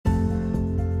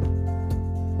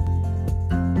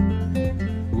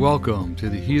welcome to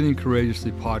the Healing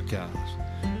Courageously podcast,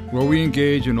 where we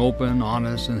engage in open,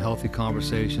 honest, and healthy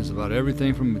conversations about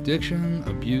everything from addiction,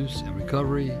 abuse, and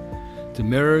recovery to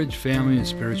marriage, family, and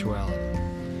spirituality.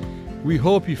 We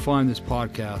hope you find this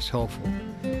podcast helpful.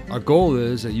 Our goal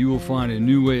is that you will find a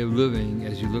new way of living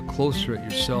as you look closer at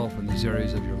yourself in these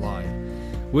areas of your life,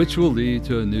 which will lead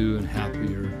to a new and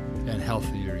happier and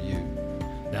healthier you.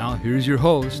 Now, here's your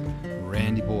host,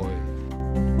 Randy Boyd.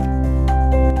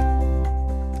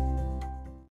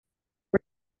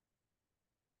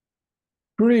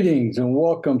 Greetings and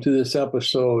welcome to this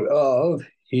episode of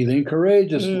Healing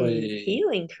Courageously.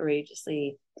 Healing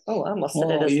Courageously. Oh, I almost said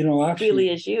it as actually, freely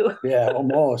as you. Yeah,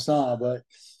 almost, but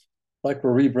like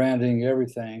we're rebranding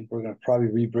everything, we're going to probably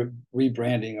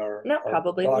rebranding our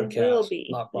probably, podcast. we will be.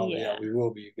 Not probably, yeah, we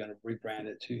will be going to rebrand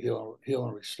it to Heal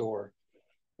and Restore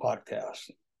podcast.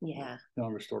 Yeah. Heal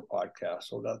and Restore podcast.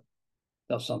 So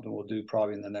that's something we'll do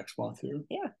probably in the next month here.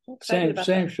 Yeah.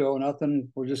 Same show,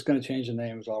 nothing. We're just going to change the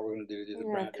name is all we're going to do.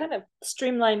 Yeah, kind of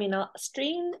streamlining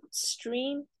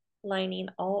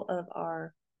all of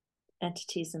our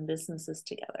entities and businesses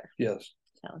together. Yes.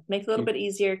 So make it a little bit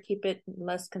easier, keep it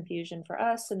less confusion for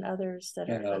us and others that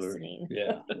are listening.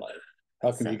 Yeah.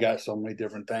 How come you got so many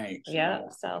different things? Yeah.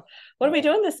 So what are we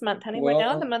doing this month, honey? We're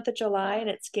now in the month of July and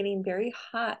it's getting very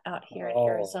hot out here in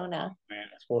Arizona. Man,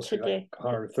 it's supposed to be like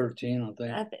 113,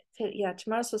 I think. Yeah,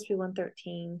 tomorrow's supposed to be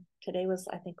 113. Today was,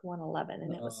 I think, 111,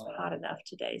 and it was hot enough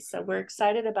today. So we're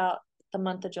excited about the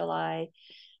month of July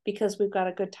because we've got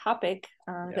a good topic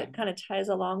that kind of ties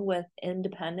along with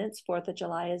independence. 4th of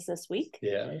July is this week.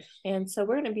 Yes. And so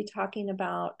we're going to be talking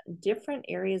about different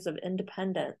areas of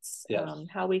independence,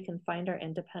 how we can find our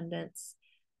independence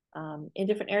in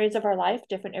different areas of our life,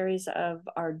 different areas of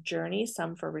our journey,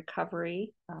 some for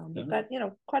recovery. We've got,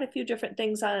 quite a few different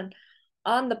things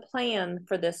on the plan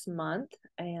for this month.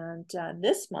 And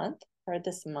this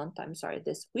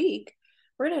week,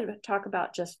 we're going to talk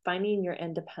about just finding your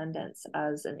independence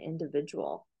as an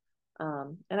individual.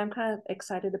 And I'm kind of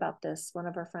excited about this. One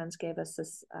of our friends gave us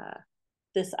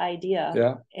this idea.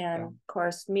 Yeah. And of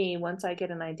course, once I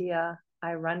get an idea,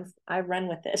 I run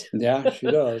with it. Yeah, she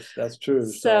does. That's true.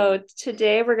 So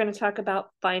today we're going to talk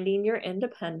about finding your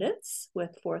independence,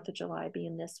 with 4th of July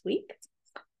being this week.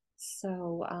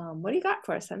 So what do you got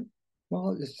for us, hon?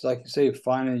 Well, it's like you say,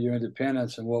 finding your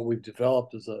independence, and what we've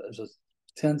developed is a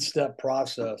 10-step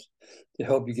process to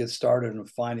help you get started in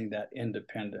finding that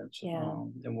independence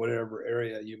in whatever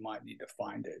area you might need to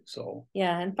find it. So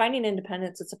and finding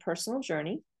independence, it's a personal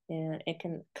journey, and it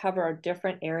can cover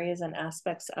different areas and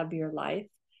aspects of your life.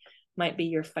 Might be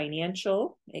your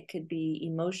financial, it could be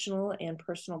emotional and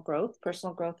personal growth.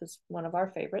 Personal growth is one of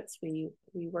our favorites. We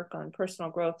work on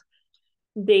personal growth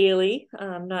daily,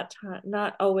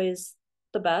 not always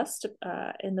the best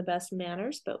in the best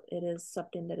manners, but it is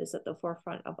something that is at the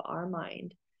forefront of our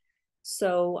mind.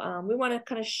 So we want to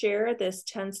kind of share this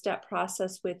 10-step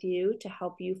process with you to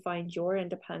help you find your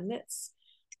independence.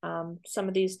 Some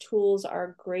of these tools are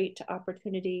a great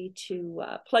opportunity to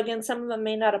plug in. Some of them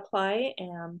may not apply,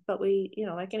 but we,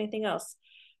 like anything else,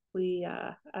 we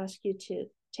ask you to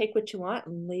take what you want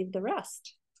and leave the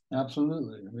rest.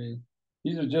 Absolutely. I mean,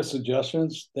 these are just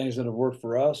suggestions, things that have worked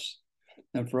for us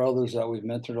and for others that we've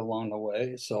mentored along the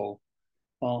way. So,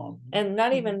 and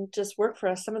not even just work for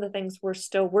us. Some of the things we're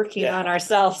still working on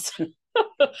ourselves.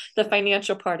 The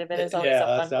financial part of it is always a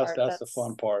fun part. That's the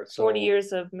fun part. So 40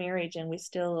 years of marriage, and we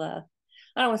still, I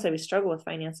don't want to say we struggle with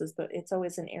finances, but it's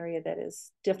always an area that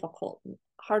is difficult,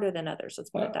 harder than others.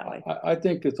 Let's put it that way. I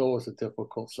think it's always a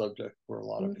difficult subject for a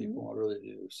lot of people. I really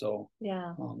do. So,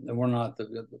 and we're not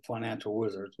the financial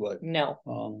wizards, but no,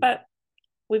 but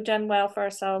we've done well for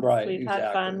ourselves. Right, we've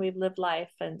had fun. We've lived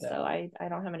life. And so I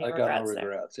don't have any regrets. No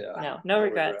regrets. Yeah. No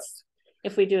regrets.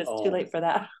 If we do, it's too late for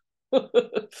that.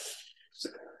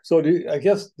 So do you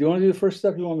want to do the first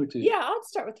step? You want me to? Yeah, I'll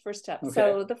start with the first step. Okay.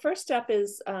 So the first step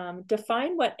is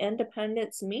define what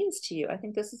independence means to you. I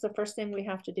think this is the first thing we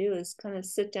have to do, is kind of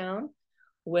sit down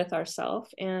with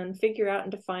ourselves and figure out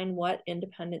and define what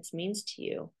independence means to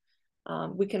you.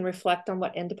 We can reflect on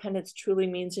what independence truly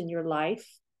means in your life.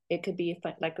 It could be,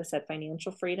 like I said,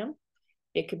 financial freedom.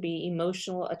 It could be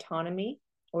emotional autonomy,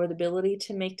 or the ability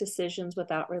to make decisions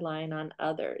without relying on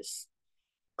others.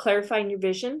 Clarifying your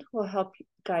vision will help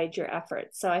guide your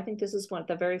efforts. So I think this is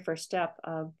the very first step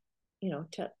of,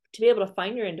 to be able to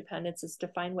find your independence, is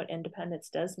define what independence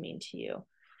does mean to you.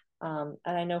 And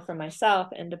I know for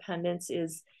myself, independence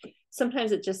is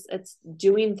sometimes it's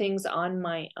doing things on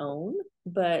my own,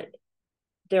 but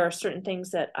there are certain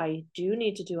things that I do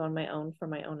need to do on my own for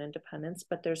my own independence,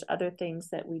 but there's other things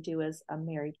that we do as a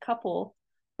married couple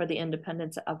for the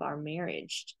independence of our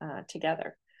marriage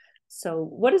together. So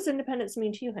what does independence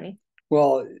mean to you, honey?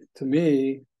 Well, to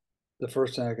me, the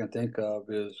first thing I can think of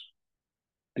is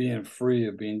being free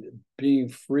of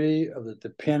the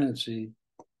dependency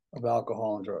of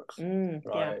alcohol and drugs. Right?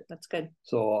 Yeah, that's good.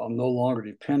 So I'm no longer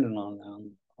dependent on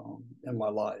them in my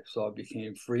life. So I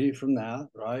became free from that,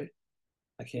 right?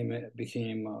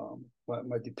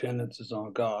 My dependence is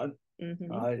on God,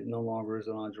 right? No longer is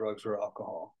it on drugs or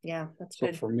alcohol. Yeah, that's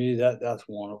good. So for me, that's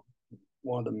one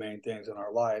of the main things in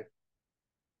our life.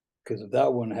 Because if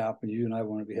that wouldn't happen, you and I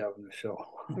wouldn't be having the show.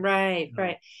 Right.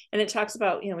 And it talks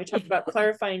about, we talked about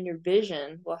clarifying your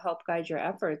vision will help guide your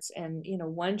efforts. And,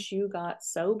 once you got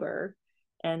sober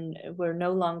and we're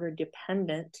no longer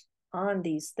dependent on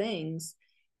these things,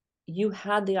 you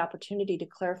had the opportunity to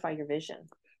clarify your vision.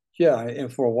 Yeah.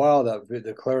 And for a while,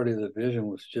 the clarity of the vision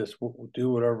was just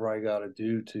do whatever I got to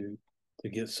do to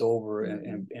get sober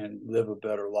and live a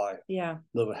better life. Yeah.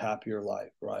 Live a happier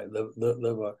life, right?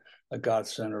 Live a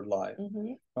God-centered life,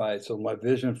 right? So my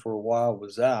vision for a while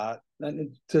was that,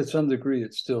 and to some degree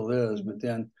it still is, but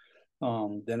then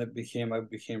I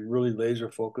became really laser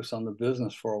focused on the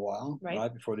business for a while,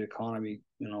 right? Before the economy,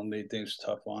 made things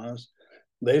tough on us.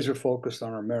 Laser focused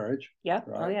on our marriage. Yeah.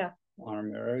 Right? Oh yeah. On our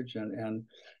marriage and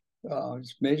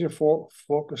it's major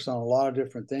focus on a lot of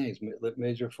different things.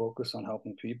 Major focus on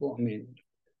helping people. I mean,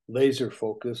 laser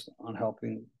focused on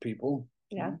helping people.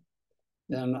 Yeah.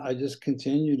 And I just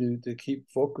continue to keep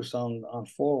focused on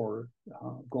forward,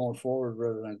 going forward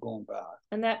rather than going back.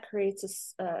 And that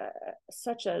creates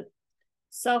such a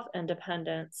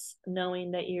self-independence,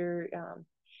 knowing that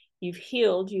you've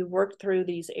healed, you've worked through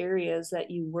these areas that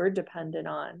you were dependent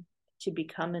on to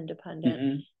become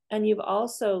independent. And you've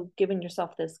also given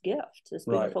yourself this gift, this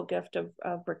beautiful gift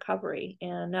of recovery.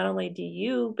 And not only do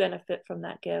you benefit from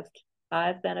that gift,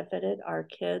 I've benefited, our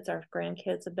kids, our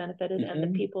grandkids have benefited, and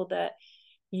the people that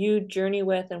you journey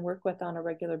with and work with on a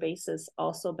regular basis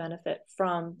also benefit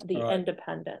from the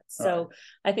independence. So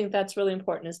I think that's really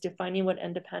important, is defining what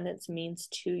independence means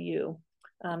to you,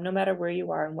 no matter where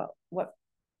you are and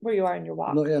where you are in your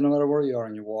walk. No matter where you are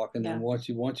in your walk. And then once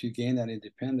you gain that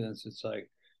independence, it's like,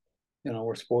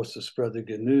 we're supposed to spread the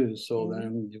good news. So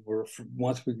then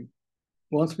once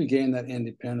we gain that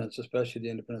independence, especially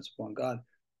the independence upon God,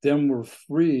 then we're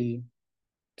free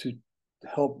to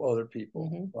help other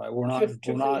people. Right? We're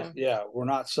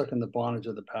not stuck in the bondage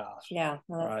of the past. Yeah,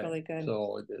 well, that's really good.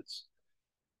 So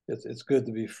it's good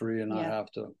to be free and not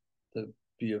have to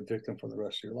be a victim for the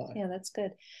rest of your life. Yeah, that's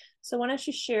good. So why don't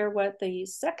you share what the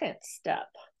second step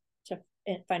to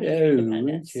finding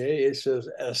independence? Okay, it says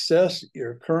assess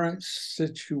your current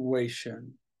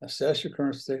situation. Assess your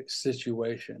current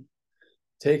situation.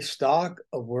 Take stock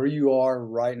of where you are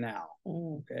right now.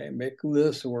 Okay, make a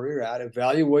list of where you're at.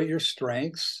 Evaluate your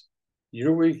strengths,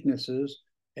 your weaknesses,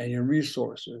 and your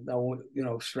resources. Now,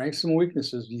 strengths and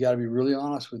weaknesses, you got to be really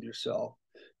honest with yourself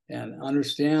and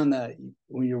understand that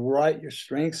when you write your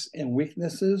strengths and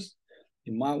weaknesses,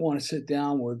 you might want to sit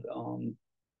down with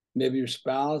maybe your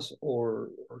spouse or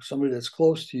somebody that's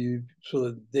close to you so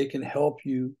that they can help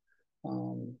you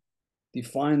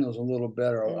define those a little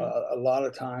better. A lot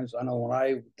of times, I know when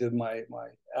I did my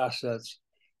assets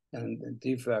and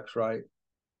defects, right,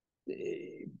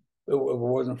 if it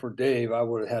wasn't for Dave, I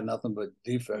would have had nothing but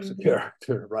defects of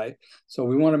character, right? So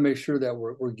we want to make sure that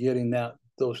we're getting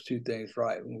those two things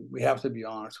right. We have to be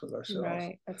honest with ourselves.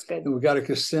 Right, that's good. And we got to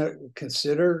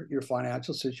consider your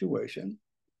financial situation,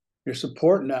 your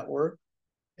support network,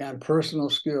 and personal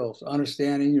skills.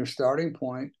 Understanding your starting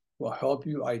point will help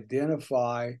you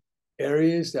identify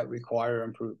areas that require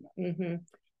improvement.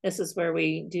 This is where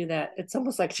we do that. It's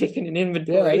almost like taking an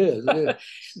inventory. Yeah, it is.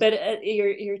 But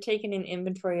you're taking an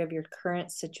inventory of your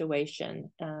current situation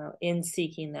in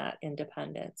seeking that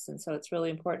independence. And so it's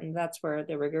really important. That's where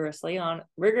the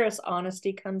rigorous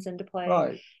honesty comes into play.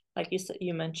 Right. Like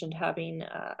you mentioned, having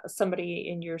somebody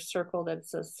in your circle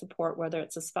that's a support, whether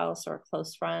it's a spouse or a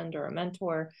close friend or a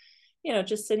mentor,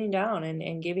 just sitting down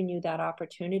and giving you that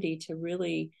opportunity to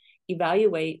really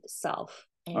evaluate self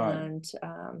and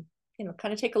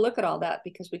kind of take a look at all that,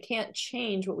 because we can't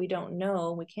change what we don't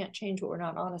know. We can't change what we're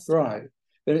not honest about.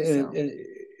 And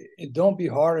don't be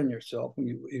hard on yourself.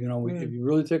 If you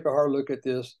really take a hard look at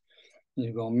this and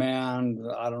you go, man,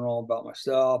 I don't know about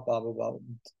myself, blah, blah, blah.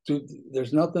 Dude,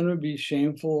 there's nothing to be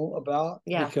shameful about,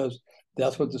 because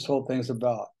that's what this whole thing's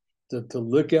about. To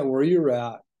look at where you're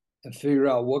at and figure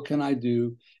out what can I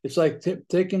do. It's like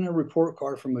taking a report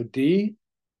card from a D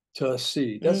to a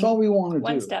C. That's all we want to do.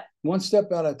 One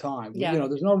step at a time. Yeah. You know,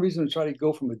 there's no reason to try to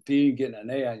go from a D and getting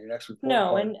an A on your next report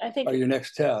card, and I think, or your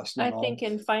next test. I think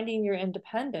in finding your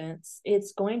independence,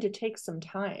 it's going to take some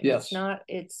time. Yes.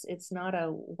 It's not a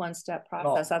one-step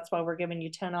process. That's why we're giving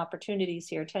you 10 opportunities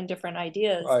here, 10 different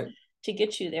ideas to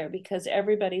get you there, because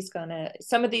everybody's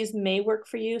some of these may work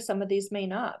for you, some of these may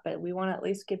not, but we want to at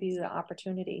least give you the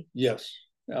opportunity. Yes,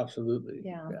 absolutely.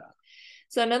 Yeah.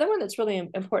 So another one that's really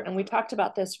important, and we talked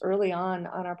about this early on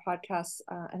our podcast,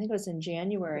 I think it was in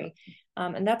January,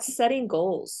 and that's setting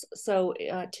goals. So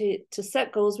to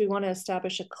set goals, we want to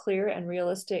establish a clear and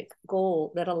realistic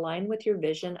goal that align with your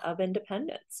vision of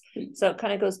independence. So it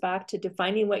kind of goes back to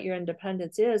defining what your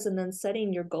independence is, and then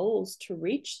setting your goals to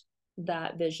reach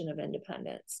that vision of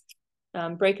independence.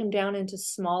 Break them down into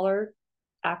smaller,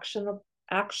 actionable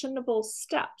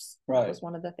steps. That was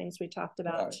one of the things we talked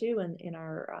about too in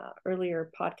our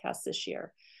earlier podcast this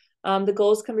year. The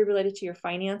goals can be related to your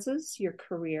finances, your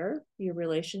career, your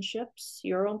relationships,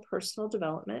 your own personal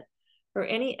development, or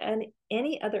any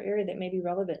other area that may be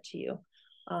relevant to you.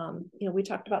 We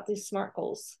talked about these SMART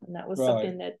goals, and that was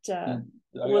something that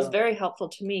was very helpful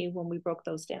to me when we broke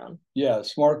those down. Yeah,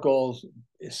 SMART goals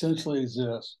essentially is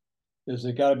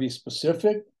they got to be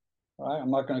specific. Right?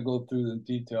 I'm not going to go through the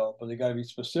detail, but they got to be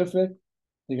specific,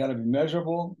 they got to be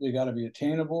measurable, they got to be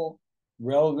attainable,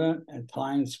 relevant, and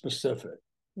time specific.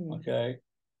 Okay.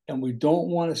 And we don't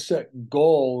want to set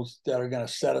goals that are going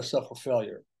to set us up for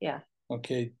failure. Yeah.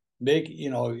 Okay. If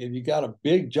you got a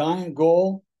big giant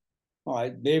goal, all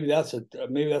right, maybe that's a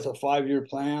 5-year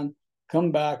plan.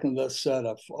 Come back and let's set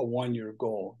a 1-year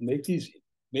goal. Make these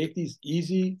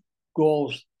easy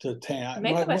goals to attain.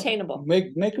 Make them attainable.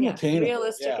 Make them attainable.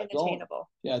 Realistic and attainable.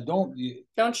 Don't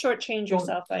shortchange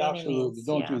yourself by any means. Absolutely.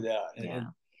 Don't do that. And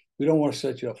we don't want to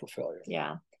set you up for failure.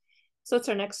 Yeah. So what's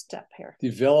our next step here?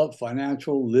 Develop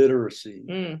financial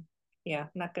literacy. Yeah, I'm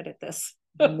not good at this.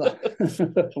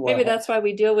 Maybe that's why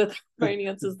we deal with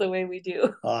finances the way we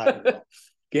do.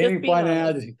 Gaining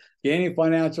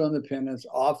financial independence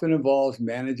often involves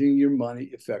managing your money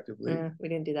effectively. We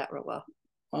didn't do that real well.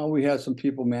 Well, we had some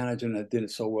people managing that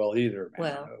didn't so well either.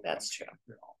 Well, that's true.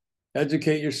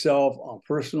 Educate yourself on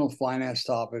personal finance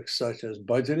topics such as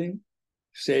budgeting,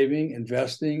 saving,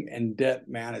 investing, and debt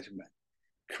management.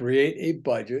 Create a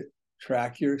budget,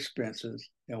 track your expenses,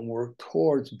 and work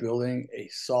towards building a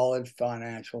solid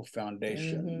financial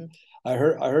foundation. I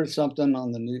heard something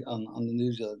on the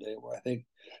news the other day where I think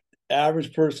the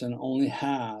average person only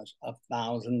has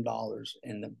 $1,000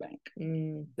 in the bank.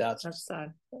 That's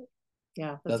sad.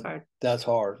 Yeah, that's hard. That's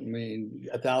hard. I mean,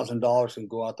 $1,000 can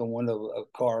go out the window of a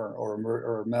car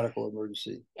or a medical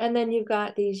emergency. And then you've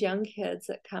got these young kids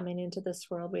that coming into this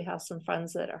world. We have some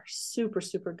friends that are super,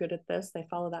 super good at this. They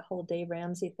follow that whole Dave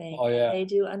Ramsey thing. Oh, yeah. They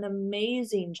do an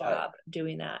amazing job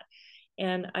doing that.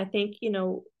 And I think,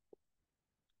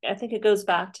 it goes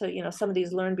back to, some of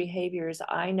these learned behaviors.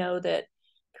 I know that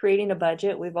creating a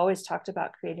budget, we've always talked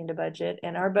about creating a budget,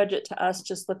 and our budget to us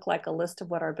just looked like a list of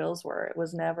what our bills were. It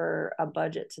was never a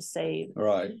budget to save.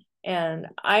 Right. And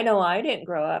I know I didn't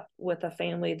grow up with a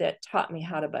family that taught me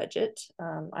how to budget.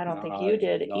 I don't think you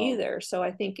did either. So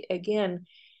I think, again,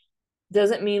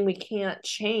 doesn't mean we can't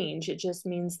change. It just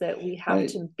means that we have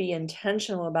to be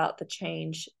intentional about the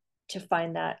change to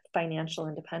find that financial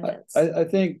independence. I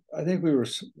think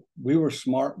we were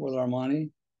smart with our money.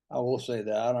 I will say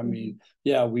that. I mean,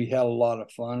 we had a lot of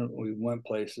fun. We went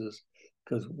places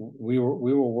because we were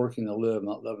working to live,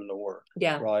 not living to work.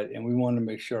 Yeah. Right. And we wanted to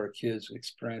make sure our kids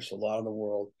experienced a lot of the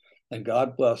world. And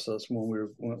God blessed us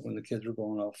when the kids were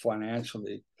growing up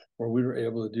financially, where we were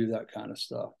able to do that kind of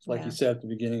stuff. Like you said at the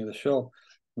beginning of the show,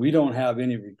 we don't have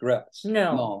any regrets.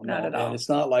 No, not at all. And it's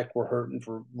not like we're hurting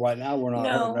for right now. We're not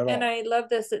hurting at all. And I love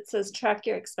this. It says track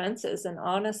your expenses. And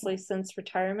honestly, since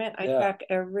retirement, I track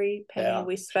every penny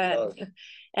we spend.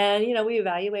 And, we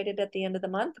evaluate it at the end of the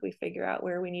month. We figure out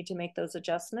where we need to make those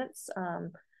adjustments.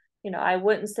 I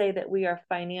wouldn't say that we are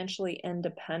financially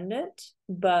independent,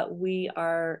 but we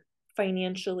are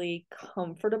financially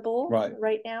comfortable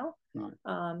right now. Right.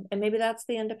 And maybe that's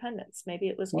the independence. Maybe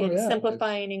it was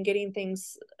simplifying and getting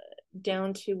things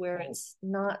down to where it's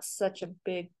not such a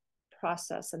big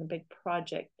process and a big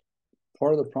project.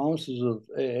 Part of the promises of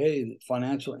AA,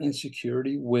 financial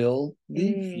insecurity will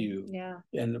leave you. Yeah.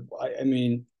 And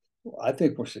I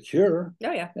think we're secure.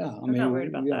 Oh yeah. Yeah. I'm not worried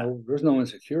about that. There's no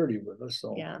insecurity with us.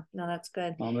 So yeah, no, that's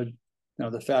good.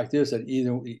 The fact is that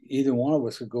either one of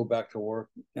us could go back to work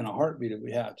in a heartbeat if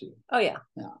we had to. Oh yeah.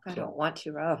 I don't want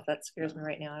to. Oh, that scares me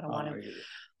right now. I don't want to.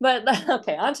 But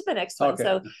okay, on to the next one.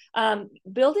 So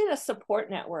building a support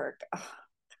network.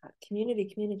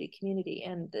 community.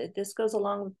 And this goes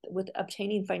along with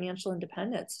obtaining financial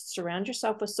independence. Surround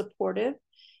yourself with supportive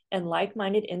and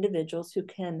like-minded individuals who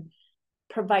can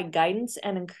provide guidance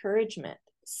and encouragement.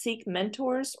 Seek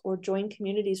mentors or join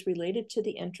communities related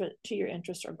to your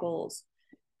interests or goals.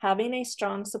 Having a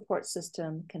strong support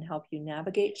system can help you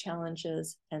navigate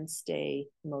challenges and stay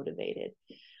motivated.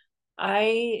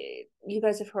 You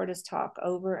guys have heard us talk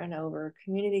over and over,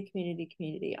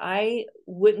 community. I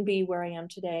wouldn't be where I am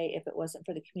today if it wasn't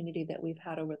for the community that we've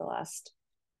had over the last,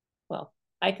 well,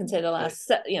 I can say the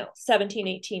last, 17,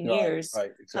 18 years.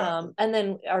 Right, exactly. And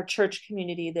then our church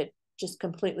community that just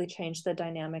completely changed the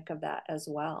dynamic of that as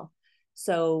well.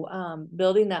 So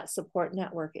building that support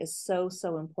network is so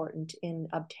important in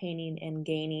obtaining and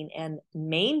gaining and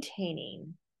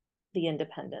maintaining the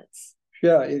independence.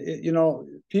 Yeah,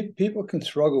 people can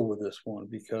struggle with this one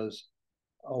because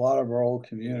a lot of our old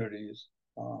communities,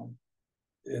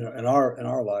 in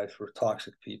our lives, were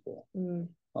toxic people,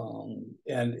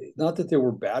 and not that they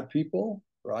were bad people,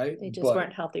 right? They just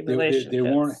weren't healthy relationships. They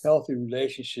weren't healthy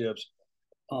relationships,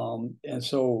 and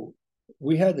so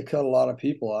we had to cut a lot of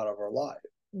people out of our life,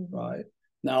 right?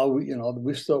 Now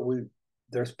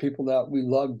there's people that we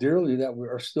love dearly that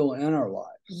are still in our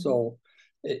lives, so.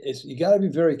 You got to be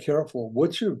very careful.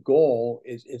 What's your goal?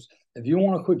 Is if you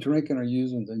want to quit drinking or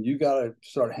using, then you got to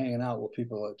start hanging out with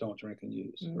people that don't drink and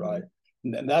use, right?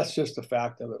 And that's just the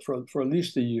fact of it. For at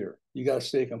least a year, you got to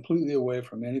stay completely away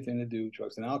from anything to do with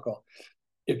drugs and alcohol.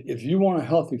 If you want a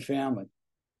healthy family,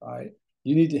 right,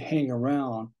 you need to hang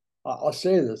around. I'll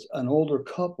say this: an older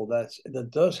couple that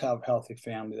does have healthy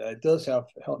family, that does have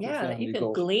healthy family that you can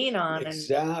goals. glean on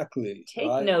exactly, and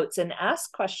take notes and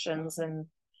ask questions and.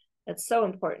 It's so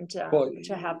important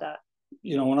to have that.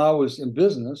 When I was in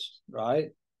business, right,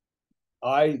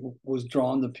 I was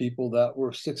drawn to people that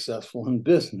were successful in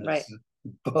business, right.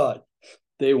 But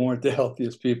they weren't the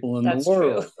healthiest people in the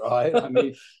world, right? I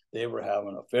mean, they were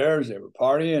having affairs, they were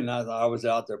partying, and I was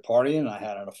out there partying, I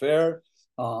had an affair.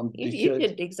 You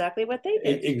did exactly what they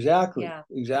did. Exactly. Yeah.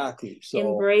 Exactly. So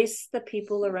embrace the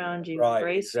people around you. Right.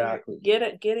 Embrace exactly. Get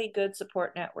a good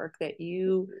support network that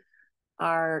you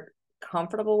are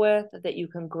comfortable with, that you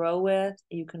can grow with,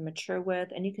 you can mature with,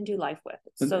 and you can do life with.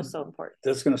 It's so important.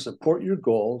 That's going to support your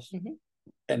goals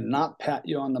and not pat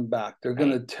you on the back. They're going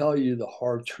to tell you the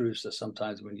hard truths that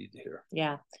sometimes we need to hear.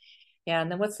 Yeah.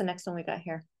 And then what's the next one we got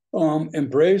here?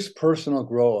 Embrace personal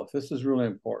growth. This is really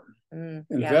important.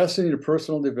 Invest in your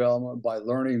personal development by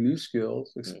learning new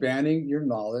skills, expanding your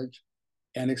knowledge,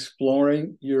 and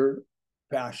exploring your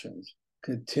passions.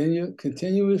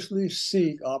 Continuously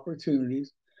seek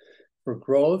opportunities for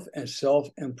growth and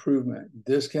self-improvement.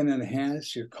 This can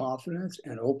enhance your confidence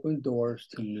and open doors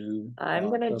to new I'm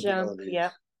going to jump,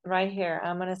 right here.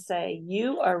 I'm going to say,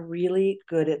 you are really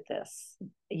good at this.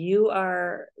 You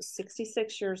are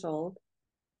 66 years old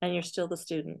and you're still the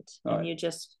student. And you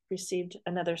just received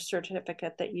another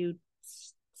certificate that you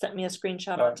sent me a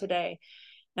screenshot on today.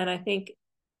 And I think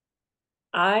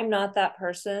I'm not that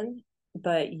person,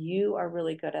 but you are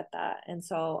really good at that. And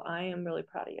so I am really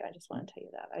proud of you. I just want to tell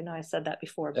you that. I know I said that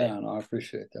before, but I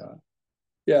appreciate that.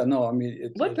 Yeah, no, I mean,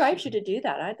 what drives you to do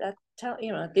that? I tell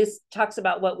this talks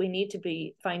about what we need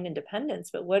to find independence,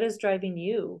 but what is driving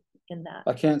you in that?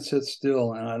 I can't sit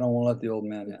still, and I don't want to let the old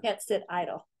man in. You can't sit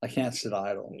idle. I can't sit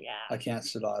idle. Yeah, I can't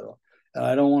sit idle, and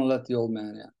I don't want to let the old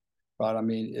man in. Right? I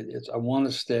mean, I want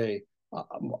to stay.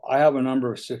 I have a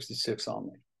number of 66 on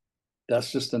me. That's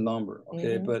just a number,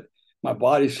 okay? But my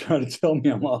body's trying to tell me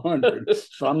I'm 100,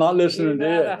 so I'm not listening to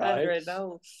it. 100, right?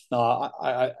 No,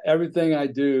 I everything I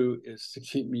do is to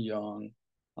keep me young,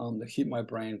 to keep my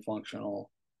brain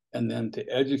functional, and then to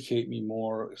educate me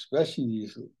more. Especially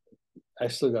these, I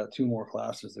still got 2 more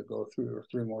classes to go through, or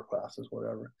 3 more classes,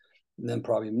 whatever, and then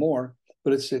probably more.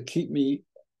 But it's to keep me,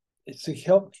 it's to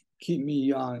help keep me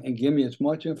young and give me as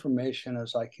much information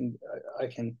as I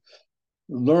can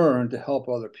learn to help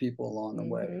other people along the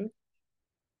way.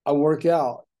 I work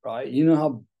out, right? You know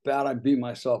how bad I beat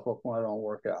myself up when I don't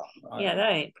work out. Right? Yeah,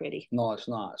 that ain't pretty. No, it's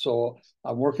not. So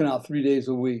I'm working out 3 days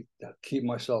a week to keep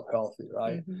myself healthy,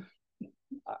 right?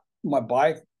 My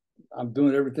bike, I'm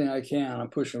doing everything I can. I'm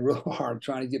pushing real hard,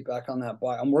 trying to get back on that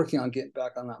bike. I'm working on getting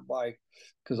back on that bike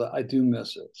because I do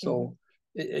miss it. So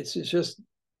it's just,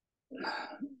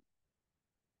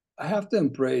 I have to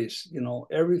embrace,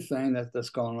 everything that's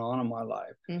gone on in my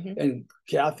life. And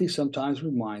Kathy sometimes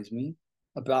reminds me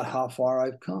about how far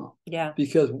I've come. Yeah.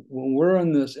 Because when we're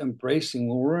in this embracing,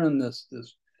 when we're in this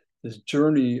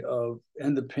journey of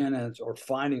independence or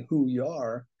finding who we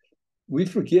are, we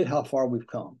forget how far we've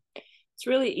come. it's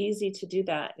really easy to do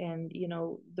that. And, you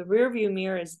know, the rear view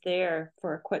mirror is there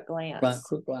for a quick glance.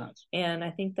 Quick glance. And I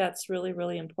think that's really,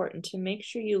 really important to make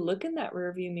sure you look in that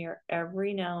rear view mirror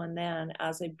every now and then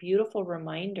as a beautiful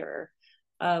reminder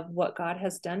of what God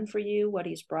has done for you, what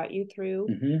he's brought you through.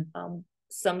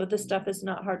 Some of the stuff is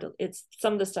not hard to,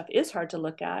 some of the stuff is hard to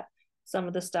look at, some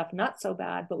of the stuff not so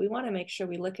bad, but we want to make sure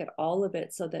we look at all of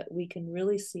it so that we can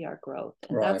really see our growth.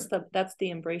 And that's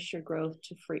the embrace your growth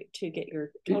to get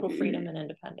your total freedom and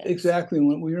independence. Exactly.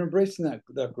 When you're embracing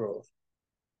that growth,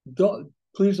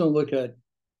 please don't look at,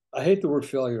 I hate the word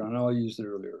failure. I know I used it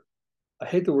earlier. I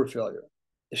hate the word failure.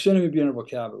 It shouldn't even be in our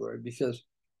vocabulary, because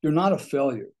you're not a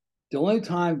failure. The only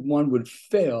time one would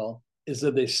fail is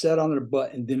if they sat on their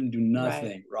butt and didn't do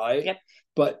nothing, right? Yep.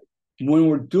 But when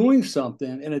we're doing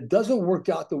something and it doesn't work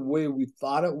out the way we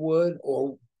thought it would,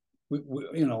 or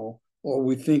or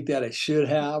we think that it should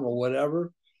have, or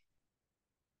whatever,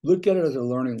 look at it as a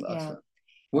learning lesson.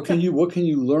 What can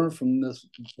you learn from this,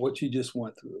 what you just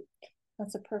went through?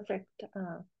 That's a perfect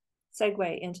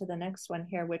segue into the next one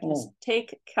here, which is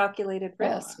take calculated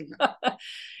risk.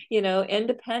 You know,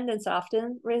 independence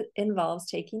often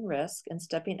involves taking risk and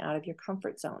stepping out of your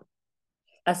comfort zone.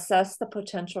 Assess the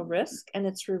potential risk and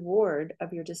its reward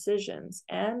of your decisions,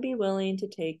 and be willing to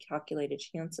take calculated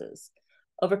chances.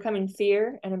 Overcoming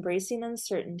fear and embracing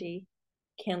uncertainty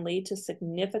can lead to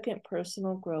significant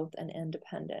personal growth and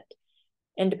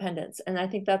independence. And I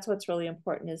think that's what's really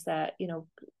important, is that, you know,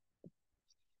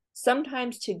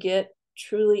 sometimes to get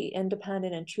truly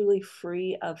independent and truly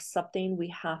free of something,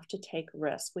 we have to take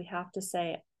risk. We have to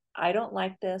say, I don't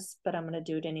like this, but I'm going to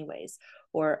do it anyways.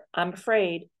 Or I'm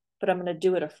afraid, but I'm going to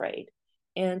do it afraid.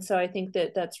 And so I think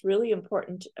that that's really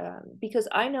important, because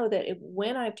I know that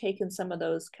when I've taken some of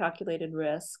those calculated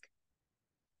risks,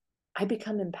 I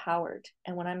become empowered.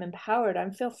 And when I'm empowered, I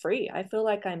feel free. I feel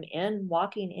like I'm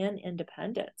walking in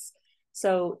independence.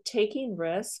 So taking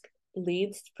risk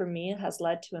has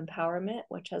led to empowerment,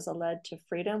 which has led to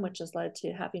freedom, which has led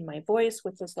to having my voice,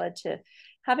 which has led to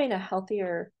having a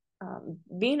healthier,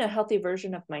 being a healthy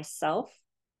version of myself,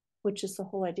 which is the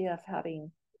whole idea of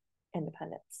having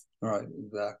independence. Right,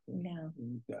 exactly. Yeah.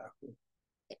 Exactly.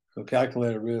 So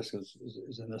calculated risk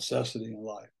is a necessity in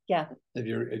life. Yeah. If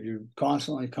you're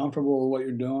constantly comfortable with what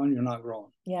you're doing, you're not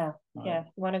growing. Yeah. Right. Yeah.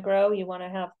 You want to grow, you want to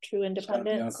have true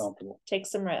independence, uncomfortable. Take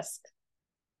some risk.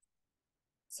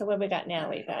 So what we got now?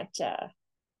 We got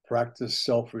practice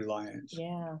self-reliance.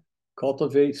 Yeah.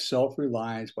 Cultivate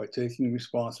self-reliance by taking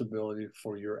responsibility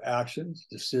for your actions,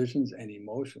 decisions, and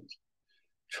emotions.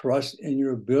 Trust in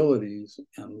your abilities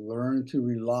and learn to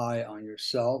rely on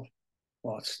yourself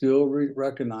while still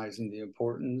recognizing the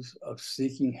importance of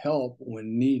seeking help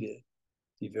when needed.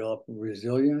 Develop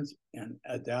resilience and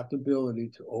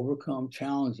adaptability to overcome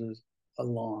challenges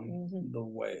along the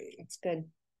way. That's good.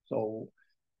 So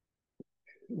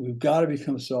we've got to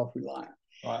become self-reliant,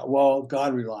 right? Well,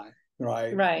 God-reliant,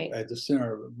 right? Right. At the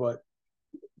center of it. But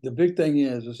the big thing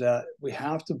is that we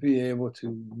have to be able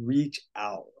to reach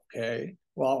out, okay?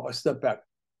 Well, I step back.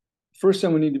 First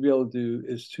thing we need to be able to do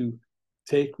is to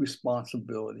take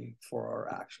responsibility for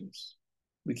our actions.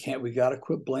 We got to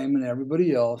quit blaming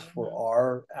everybody else for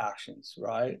our actions,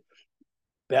 right?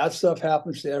 Bad stuff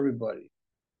happens to everybody.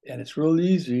 And it's real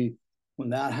easy when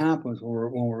that happens,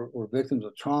 when we're victims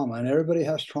of trauma, and everybody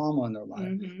has trauma in their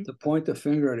life, to point the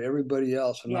finger at everybody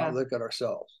else and not look at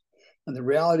ourselves. And the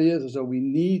reality is that we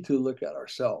need to look at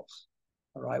ourselves.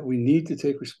 All right. We need to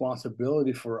take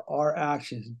responsibility for our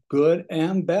actions, good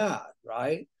and bad,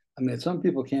 right? I mean, some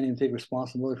people can't even take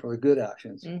responsibility for the good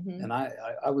actions. And I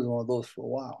was one of those for a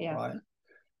while, right?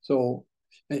 So,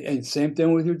 and same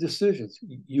thing with your decisions.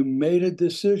 You made a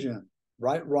decision,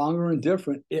 right, wrong, or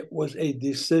indifferent. It was a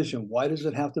decision. Why does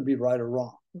it have to be right or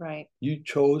wrong? Right. You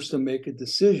chose to make a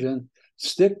decision,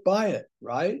 stick by it,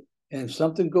 right? And if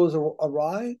something goes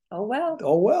awry, oh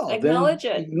well. Acknowledge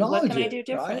it. What can I do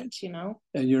different, right? You know?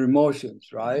 And your emotions,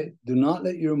 right? Do not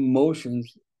let your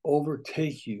emotions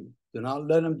overtake you. Do not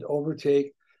let them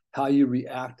overtake how you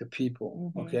react to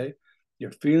people, okay?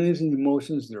 Your feelings and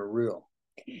emotions, they're real.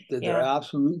 They're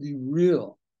absolutely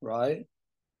real, right?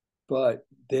 But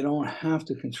they don't have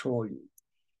to control you.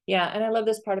 Yeah, and I love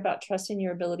this part about trusting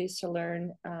your abilities to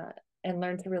learn and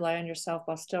learn to rely on yourself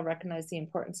while still recognize the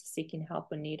importance of seeking help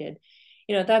when needed.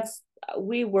 You know,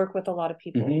 we work with a lot of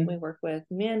people. We work with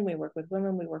men, we work with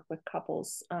women, we work with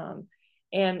couples.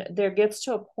 And there gets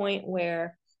to a point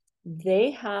where they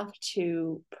have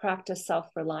to practice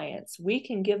self-reliance. We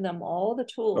can give them all the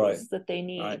tools that they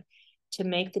need to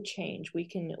make the change. We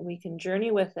can journey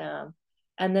with them.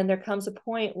 And then there comes a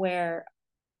point where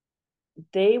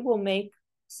they will make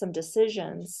some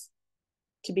decisions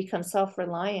to become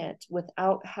self-reliant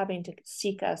without having to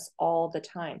seek us all the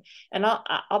time. And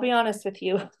I'll be honest with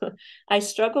you, I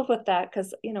struggled with that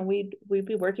because, you know, we'd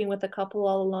be working with a couple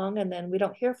all along, and then we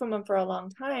don't hear from them for a long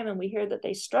time, and we hear that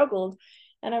they struggled,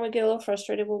 and I would get a little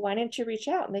frustrated. Well, why didn't you reach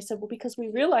out? And they said, well, because we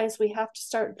realized we have to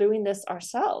start doing this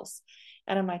ourselves.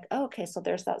 And I'm like, oh, okay, so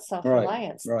there's that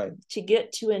self-reliance. Right. To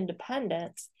get to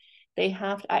independence, they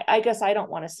have to, I guess I don't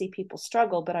want to see people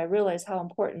struggle, but I realize how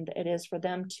important it is for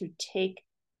them to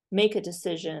make a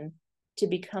decision to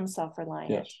become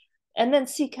self-reliant. Yes. And then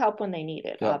seek help when they need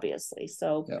it, Yeah. obviously.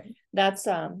 So Yeah.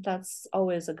 that's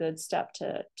always a good step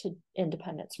to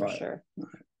independence for Right. sure.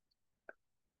 Right.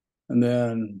 And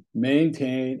then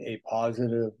maintain a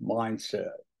positive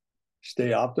mindset.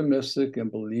 Stay optimistic and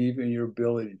believe in your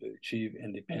ability to achieve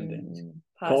independence.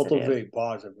 Cultivate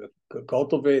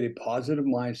a positive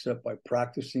mindset by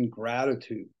practicing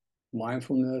gratitude,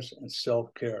 mindfulness, and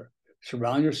self-care.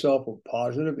 Surround yourself with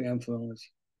positive influence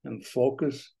and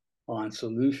focus on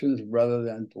solutions rather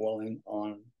than dwelling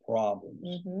on problems.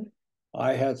 Mm-hmm.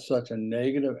 I had such a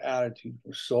negative attitude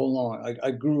for so long. I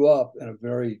grew up in a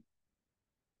very,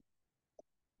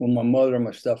 when my mother and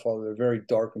my stepfather were very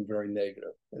dark and very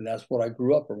negative. And that's what I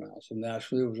grew up around. So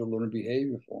naturally it was a learned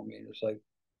behavior for me. And it's like,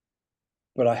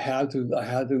 but I had to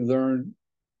learn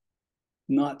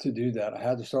not to do that. I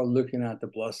had to start looking at the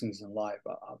blessings in life.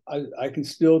 I can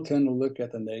still tend to look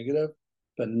at the negative,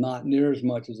 but not near as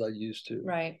much as I used to.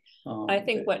 Right. I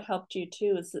think what helped you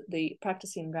too is the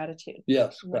practicing gratitude.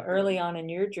 Yes. Early on in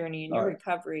your journey, in your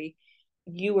recovery,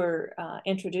 you were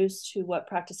introduced to what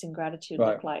practicing gratitude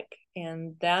looked like.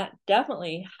 And that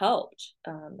definitely helped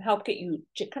get you,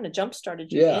 kind of jump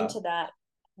started you into that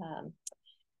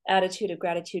attitude of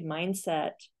gratitude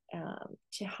mindset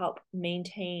to help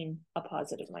maintain a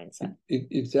positive mindset.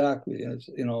 Exactly.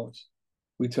 And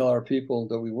we tell our people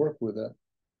that we work with that,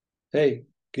 hey,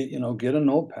 get a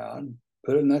notepad,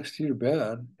 put it next to your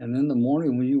bed, and in the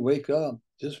morning when you wake up,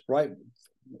 just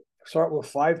start with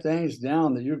 5 things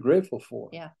down that you're grateful for.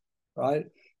 Yeah. Right.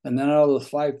 And then out of those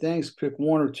 5 things, pick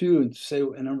 1 or 2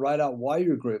 and then write out why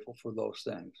you're grateful for those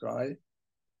things. Right.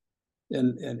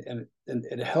 And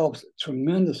it helps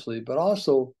tremendously. But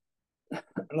also,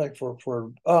 like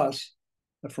for us,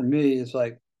 for me, it's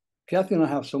like Kathy and I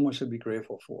have so much to be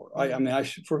grateful for. I mean,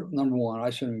 for number one, I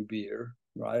shouldn't be here,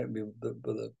 right?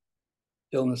 The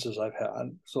illnesses I've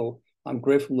had. So I'm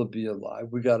grateful to be alive.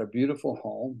 We got a beautiful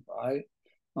home, right?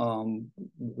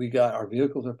 We got our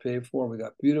vehicles are paid for. We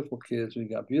got beautiful kids. We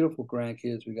got beautiful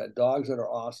grandkids. We got dogs that are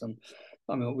awesome.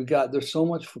 I mean, there's so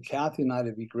much for Kathy and I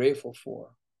to be grateful for,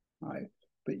 right?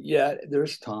 But yet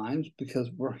there's times,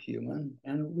 because we're human,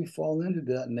 and we fall into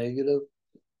that negative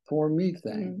poor me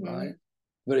thing, right?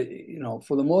 But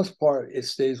for the most part, it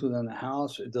stays within the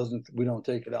house. We don't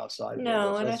take it outside.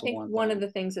 No, and I think one of the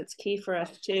things that's key for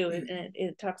us too, and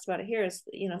it talks about it here, is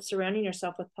surrounding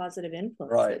yourself with positive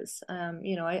influences.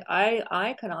 Right.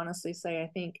 I could honestly say, I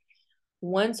think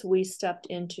once we stepped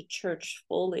into church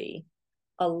fully,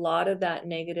 a lot of that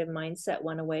negative mindset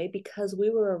went away because we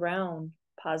were around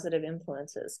positive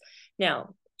influences.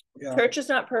 Now, church is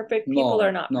not perfect. People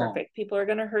are not perfect. People are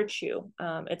going to hurt you.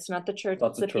 It's not the church,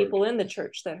 it's the people in the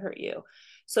church that hurt you.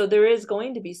 So there is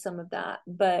going to be some of that,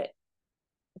 but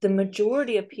the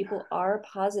majority of people are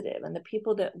positive, and the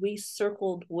people that we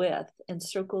circled with and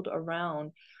circled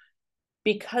around,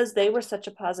 because they were such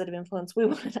a positive influence,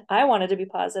 I wanted to be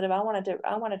positive. I wanted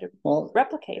to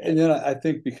replicate it. And then I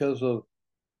think because of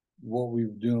what we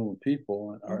were doing with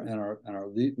people and our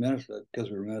lead minister,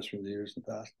 because we were minister leaders in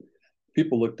the past,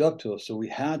 people looked up to us, so we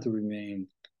had to remain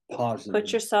positive.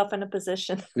 Put yourself in a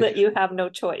position that you have no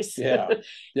choice. Yeah.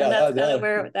 And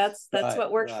that's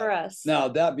what worked for us. Now,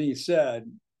 that being said,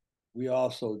 we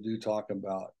also do talk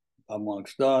about,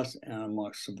 amongst us and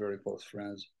amongst some very close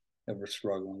friends that we're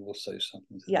struggling, we'll say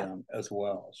something to them as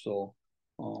well. So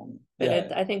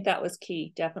I think that was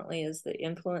key, definitely, is the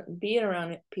influence, being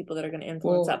around people that are going to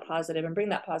influence that positive and bring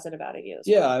that positive out of you.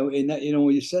 And that,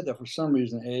 when you said that, for some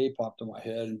reason AA popped in my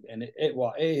head, and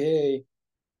AA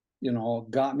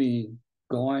got me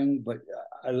going, but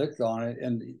I looked on it,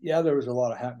 and there was a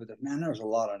lot of happy, but man, there was a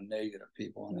lot of negative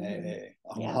people in AA,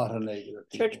 a lot of negative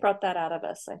people. Church brought that out of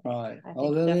us, I think. Right. I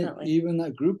think definitely. Even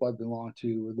that group I belonged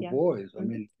to with the boys, I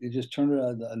mean, it just turned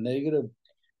out a negative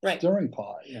stirring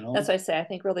pot. That's why I say, I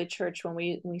think really church, when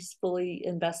we fully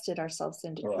invested ourselves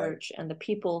into church and the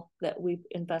people that we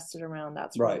invested around,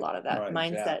 that's where a lot of that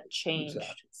mindset changed.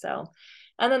 So,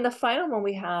 and then the final one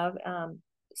we have,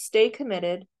 stay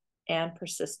committed and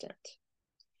persistent.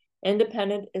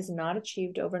 Independent is not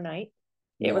achieved overnight.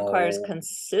 It requires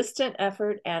consistent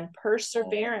effort and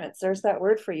perseverance. There's that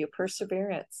word for you,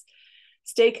 perseverance.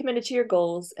 Stay committed to your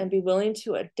goals and be willing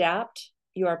to adapt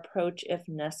your approach if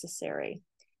necessary.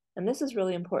 And this is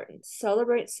really important.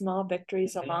 Celebrate small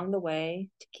victories along the way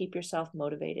to keep yourself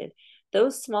motivated.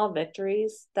 Those small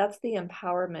victories, that's the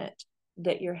empowerment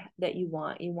that you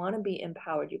want. You want to be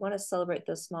empowered. You want to celebrate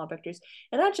those small victories,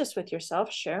 and not just with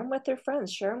yourself. Share them with your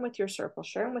friends. Share them with your circle.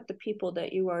 Share them with the people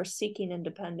that you are seeking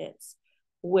independence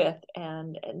with,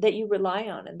 and that you rely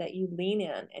on, and that you lean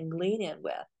in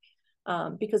with.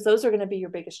 Because those are going to be your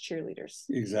biggest cheerleaders.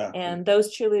 Exactly. And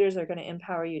those cheerleaders are going to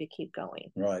empower you to keep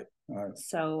going. Right.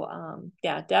 So,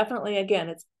 yeah, definitely. Again,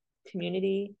 it's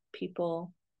community,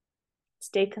 people,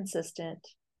 stay consistent,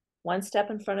 one step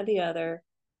in front of the other.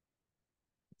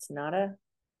 It's not a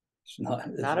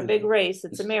big race.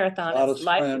 It's a marathon. It's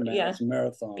life. Yeah. It's a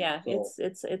marathon. Yeah. So.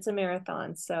 It's a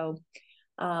marathon. So,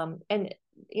 and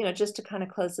just to kind of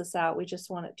close this out,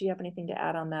 do you have anything to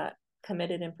add on that?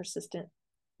 Committed and persistent.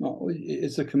 No,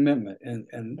 it's a commitment, and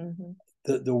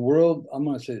the world. I'm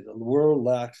going to say the world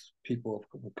lacks people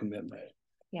of commitment.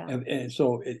 Yeah. And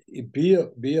so be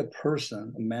a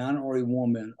person, a man or a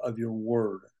woman of your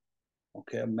word.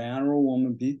 Okay, a man or a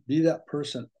woman, be that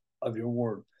person of your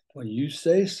word. When you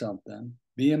say something,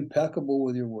 be impeccable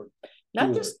with your word.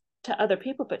 Not just to other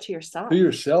people, but to yourself. To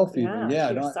yourself, even. Yeah,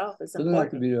 to yourself is important. Doesn't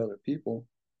have to be to other people.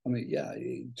 I mean, yeah,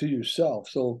 to yourself.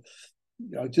 So,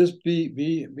 just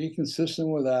be consistent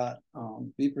with that.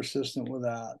 Be persistent with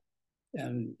that,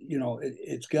 and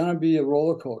it's gonna be a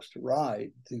roller coaster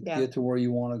ride to get to where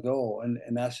you want to go, and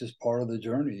that's just part of the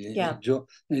journey. Yeah.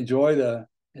 Enjoy the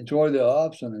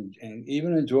ups and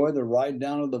even enjoy the ride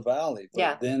down to the valley.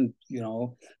 But then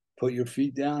put your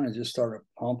feet down and just start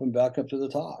pumping back up to the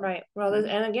top. Right. Well,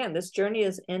 and again, this journey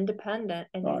is independent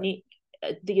and unique.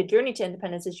 The journey to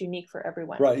independence is unique for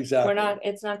everyone. Right. Exactly.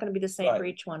 It's not going to be the same for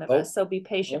each one of us. So be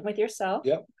patient with yourself.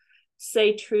 Yep.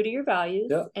 Stay true to your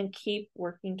values and keep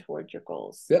working toward your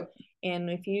goals. Yep.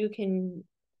 And if you can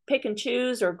pick and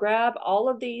choose or grab all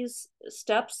of these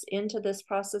steps into this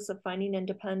process of finding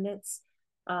independence,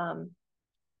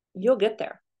 you'll get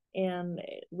there. And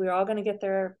we're all going to get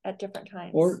there at different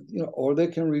times. Or they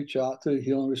can reach out to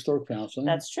Heal and Restore Counseling.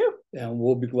 That's true. And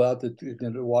we'll be glad to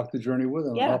walk the journey with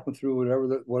them and help them through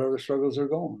whatever struggles are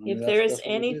going. If there is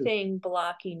anything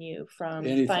blocking you from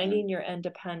finding your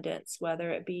independence,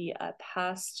 whether it be a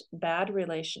past bad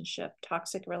relationship,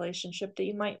 toxic relationship that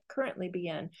you might currently be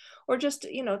in, or just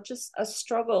a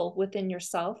struggle within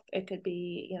yourself, it could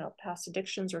be, past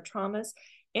addictions or traumas.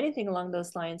 Anything along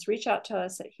those lines, reach out to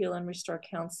us at Heal and Restore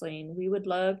Counseling. We would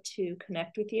love to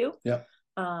connect with you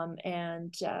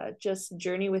and just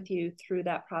journey with you through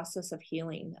that process of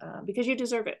healing because you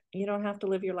deserve it. You don't have to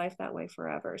live your life that way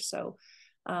forever. So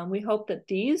we hope that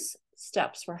these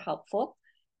steps were helpful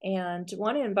and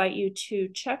want to invite you to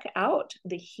check out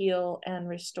the Heal and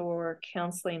Restore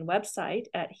Counseling website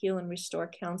at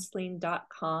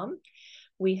healandrestorecounseling.com.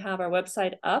 We have our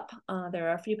website up. There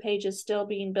are a few pages still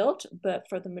being built, but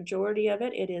for the majority of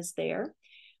it, it is there.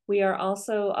 We are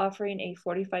also offering a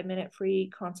 45-minute free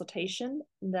consultation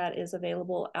that is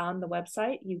available on the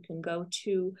website. You can go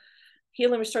to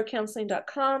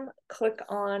healandrestorecounseling.com, click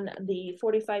on the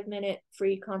 45-minute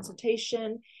free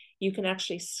consultation. You can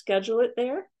actually schedule it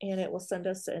there, and it will send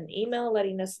us an email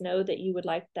letting us know that you would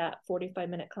like that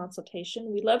 45-minute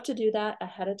consultation. We love to do that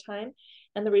ahead of time.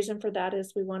 And the reason for that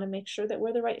is we want to make sure that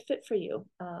we're the right fit for you.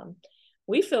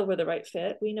 We feel we're the right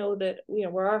fit. We know that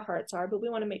where our hearts are, but we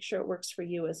want to make sure it works for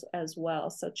you as well.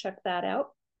 So check that out.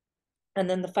 And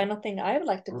then the final thing I would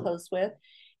like to close with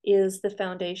is the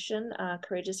foundation.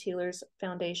 Courageous Healers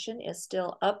Foundation is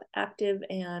still up, active,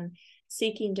 and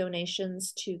seeking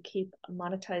donations to keep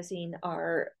monetizing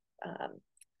our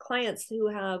clients who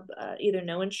have either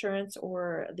no insurance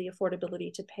or the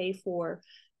affordability to pay for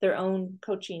their own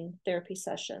coaching therapy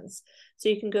sessions. So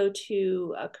you can go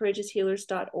to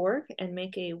courageoushealers.org and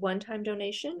make a one-time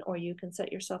donation, or you can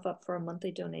set yourself up for a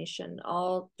monthly donation.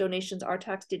 All donations are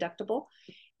tax deductible,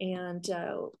 and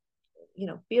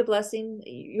be a blessing.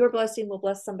 Your blessing will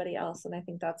bless somebody else, and I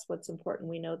think that's what's important.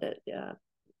 We know that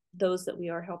those that we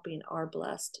are helping are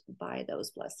blessed by those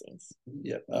blessings.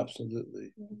 Yeah,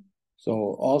 absolutely. Mm-hmm.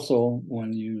 So also,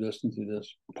 when you listen to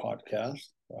this podcast,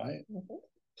 right? Mm-hmm.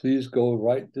 Please go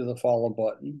right to the follow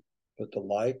button, put the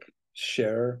like,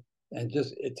 share, and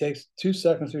it takes 2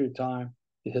 seconds of your time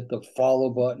to hit the follow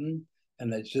button.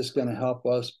 And it's just going to help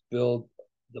us build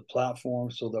the platform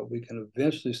so that we can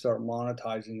eventually start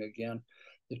monetizing again.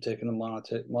 They're taking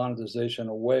the monetization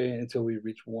away until we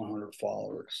reach 100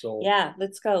 followers. So yeah,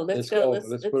 let's go. Let's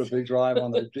put a big drive on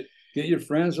that. Get your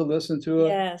friends to listen to it.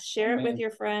 Yeah, share it with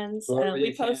your friends.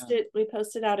 We post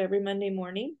it out every Monday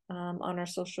morning on our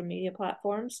social media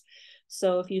platforms.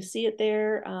 So if you see it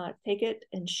there, take it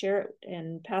and share it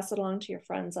and pass it along to your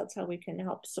friends. That's how we can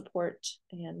help support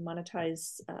and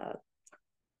monetize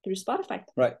through Spotify.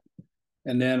 Right.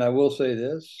 And then I will say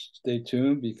this, stay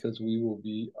tuned, because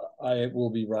I will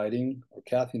be writing, or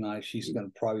Kathy and I, she's going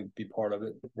to probably be part of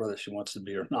it, whether she wants to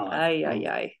be or not.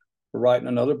 We're writing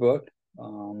another book.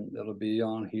 It'll be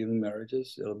on healing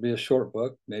marriages. It'll be a short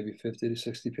book, maybe 50 to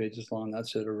 60 pages long.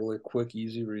 That's it, a really quick,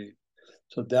 easy read.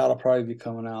 So that'll probably be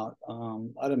coming out,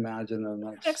 I'd imagine, in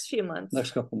the next few months.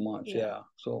 Next couple of months, yeah.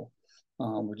 So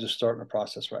we're just starting the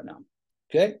process right now.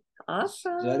 Okay?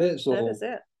 Awesome. Is that it? So that is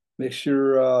it. Make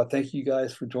sure, thank you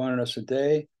guys for joining us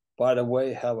today. By the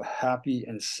way, have a happy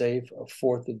and safe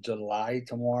 4th of July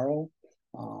tomorrow.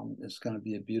 It's going to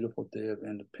be a beautiful day of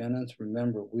independence.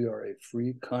 Remember, we are a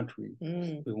free country.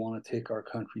 We want to take our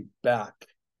country back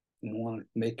and want to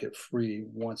make it free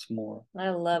once more. I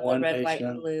love the red, white,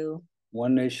 and blue.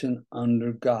 One nation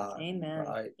under God. Amen.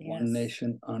 Right? Yes. One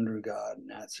nation under God, and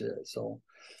that's it. So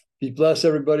be blessed,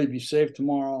 everybody. Be safe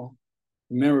tomorrow.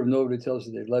 Remember, if nobody tells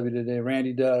you they love you today,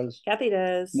 Randy does. Kathy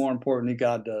does. More importantly,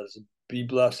 God does. Be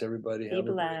blessed, everybody. Be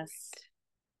blessed.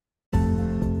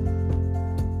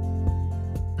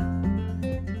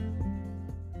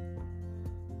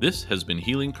 This has been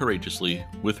Healing Courageously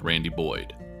with Randy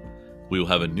Boyd. We will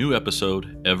have a new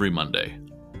episode every Monday.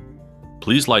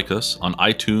 Please like us on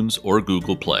iTunes or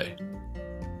Google Play.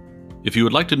 If you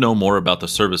would like to know more about the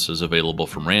services available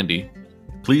from Randy,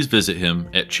 please visit him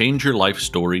at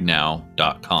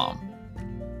changeyourlifestorynow.com.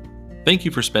 Thank you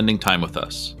for spending time with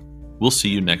us. We'll see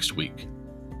you next week.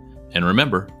 And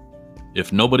remember,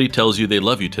 if nobody tells you they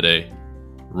love you today,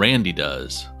 Randy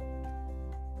does.